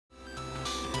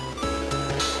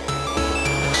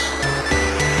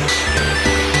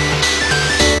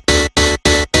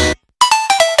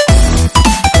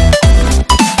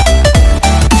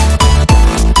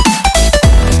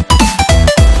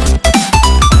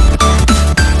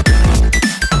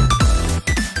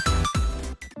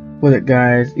What up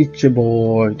guys, it's your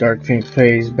boy Dark Phoenix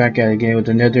Plays back at it again with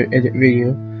another edit video.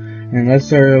 And let's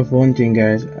start off one thing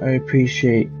guys, I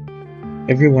appreciate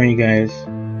every one of you guys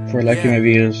for liking my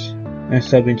videos and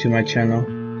subbing to my channel.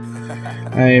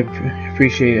 I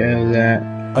appreciate that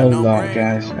a lot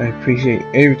guys, I appreciate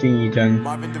everything you've done.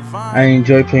 I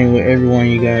enjoy playing with every one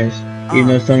of you guys, even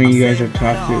though some of you guys are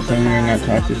toxic, some are not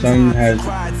toxic, some has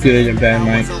good and bad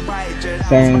mics,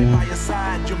 some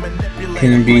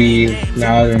can be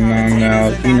loud and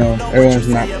non-loud, you know, everyone's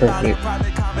not perfect.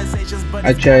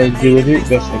 I try to deal with it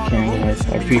best I can guys,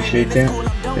 I appreciate that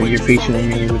you're patient with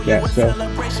me with that stuff.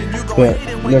 But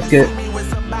let's get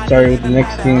started with the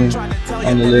next thing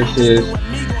on the list is,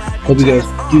 hope you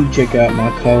guys do check out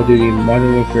my Call of Duty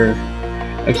Modern Warfare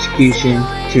Execution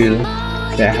 2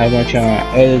 that I have on my channel.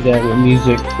 I edited that with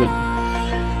music,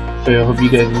 so I hope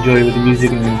you guys enjoy it with the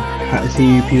music and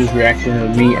see people's reaction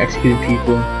of me executing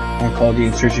people on Call of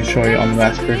Duty Search and Destroy on the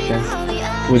last person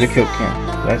with a kill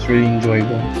cam. That's really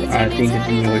enjoyable. I think it's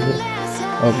enjoyable.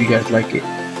 I hope you guys like it.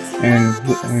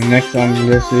 And next on the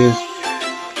list is,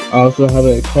 I also have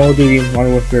a Call of Duty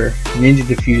Modern Warfare Ninja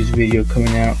Defuse video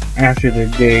coming out after the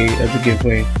day of the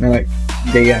giveaway. Not like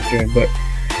day after, but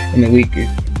in the week.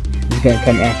 It's gonna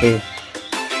come after,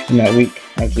 in that week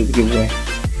after the giveaway.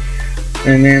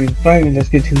 And then finally, let's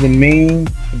get to the main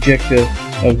objective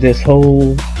of this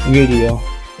whole video,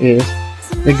 is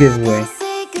the giveaway.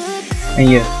 And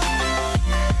yes,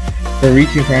 for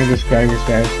reaching 500 subscribers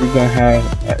guys, we're gonna have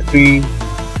 3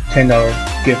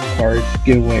 $10 gift cards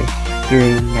giveaway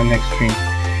through my next stream.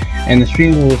 And the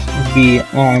stream will be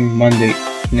on Monday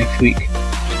next week,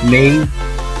 May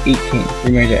 18th.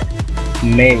 Remember that,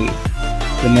 May,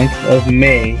 the month of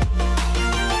May,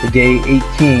 the day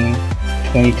 18,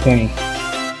 2020.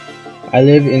 I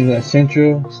live in the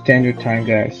Central Standard Time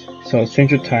guys, so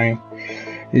Central Time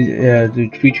is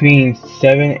between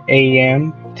 7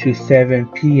 a.m. to 7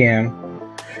 p.m.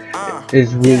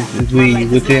 is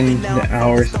within the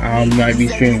hours I might be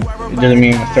streaming. It doesn't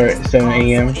mean I start at 7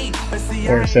 a.m.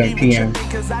 or 7 p.m.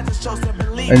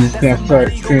 I'm just gonna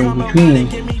start streaming between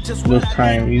those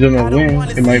times. You don't know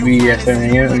when. It might be at 7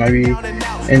 a.m. It might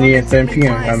be ending at 7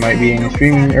 p.m. I might be in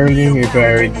streaming early. If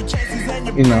I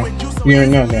already, you know, you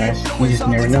never know, guys. You just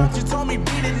never know.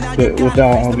 But with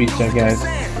that all being said, guys,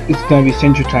 it's gonna be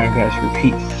Central Time, guys.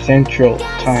 Repeat, Central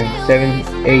Time,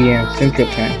 7 a.m. Central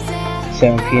Time.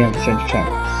 7 p.m. Central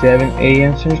Time. 7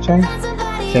 a.m. Central Time,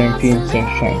 7 p.m.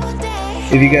 Central Time.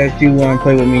 If you guys do want to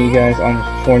play with me guys on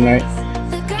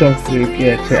Fortnite, don't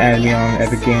forget to add me on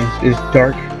Epic Games. It's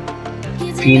Dark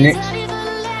Phoenix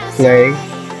Play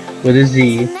with a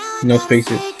Z, no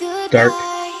spaces. Dark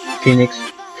Phoenix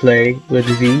Play with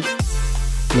a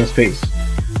Z, no space.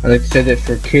 I like to say that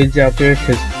for kids out there,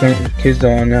 because some kids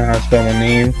don't know how to spell my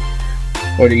name,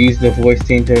 or to use the voice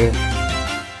thing to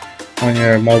on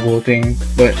your mobile thing,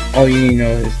 but all you need to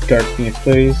know is Dark Phoenix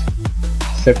Plays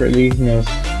separately,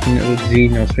 with Z,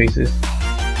 no spaces.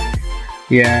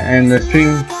 Yeah, and the stream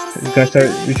is gonna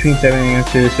start between 7 a.m.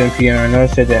 to 7 p.m. I know I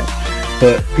said that,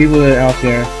 but people that are out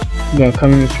there gonna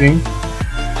come in the stream,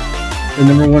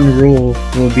 the #1 rule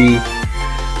will be,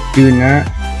 do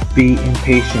not be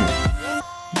impatient.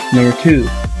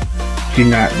 #2, do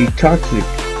not be toxic.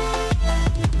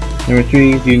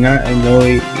 #3, do not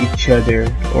annoy each other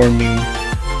or me.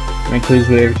 That includes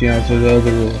with everything else of the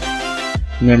other rules.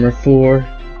 #4,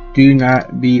 do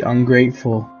not be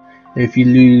ungrateful if you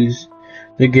lose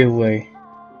the giveaway.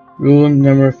 Rule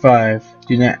 #5,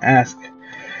 do not ask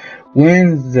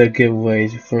when the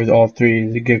giveaways for all 3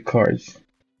 of the gift cards.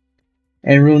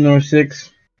 And rule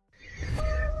 #6,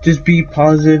 just be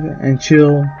positive and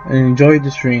chill and enjoy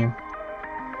the stream.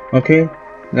 Okay,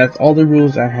 that's all the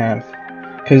rules I have.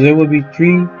 Because there will be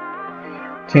 3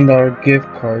 $10 gift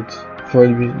cards for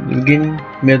the beginning,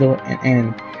 middle, and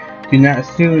end. Do not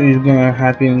assume it's going to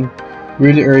happen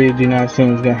really early. Do not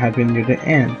assume it's going to happen near the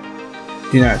end.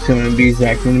 Do not assume it will be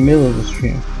exactly in the middle of the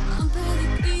stream.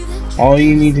 All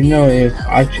you need to know is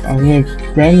I'm going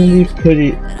to randomly put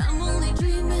it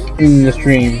in the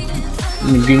stream,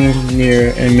 in the beginning,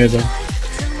 near, and middle.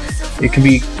 It could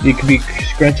be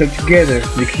scrunched up together.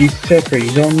 It could be separate.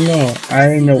 You don't know.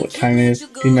 I know what time it is.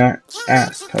 Do not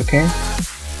ask, okay?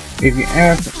 If you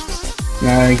ask,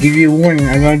 now I give you a warning.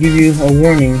 I'm gonna give you a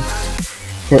warning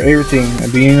for everything.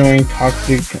 Being annoying,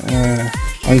 toxic,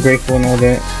 ungrateful, and all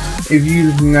that. If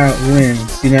you do not win,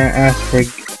 do not ask for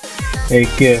a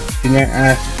gift. Do not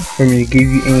ask for me to give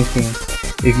you anything.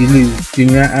 If you lose, do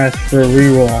not ask for a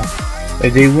reroll.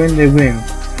 If they win, they win.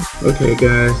 Okay,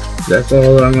 guys. That's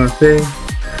all I'm gonna say.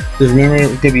 Just remember,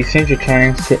 it's gonna be Central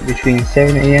Time, set between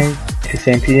 7 a.m. to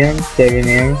 7 p.m., 7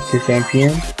 a.m. to 7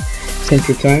 p.m.,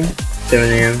 Central Time, 7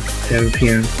 a.m., 7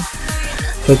 p.m.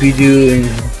 Hope you do and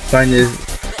find this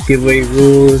giveaway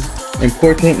rules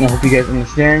important, and I hope you guys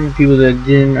understand. People that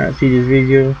did not see this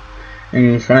video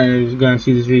and finally gonna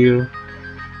see this video,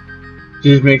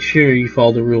 just make sure you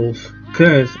follow the rules,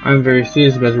 because I'm very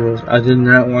serious about the rules. I do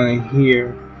not want to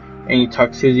hear any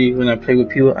toxicity when I play with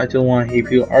people. I don't want to hear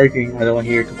people arguing. I don't want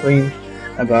to hear complaining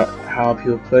about how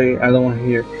people play. I don't want to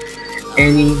hear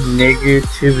any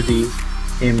negativity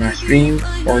in my stream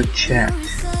or chat.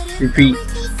 Repeat,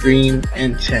 stream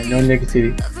and chat, no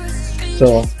negativity.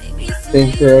 So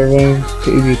thanks for everyone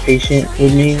to be patient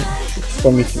with me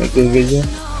for me to make this video.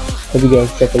 Hope you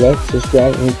guys check a like,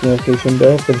 subscribe, and hit the notification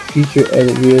bell for the future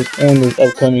edit videos and this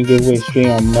upcoming giveaway stream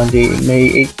on Monday,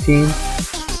 May 18th,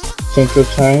 Central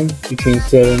Time, between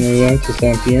 7 a.m. to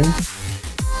 7 p.m.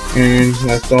 And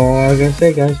that's all I gotta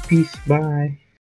say, guys. Peace. Bye.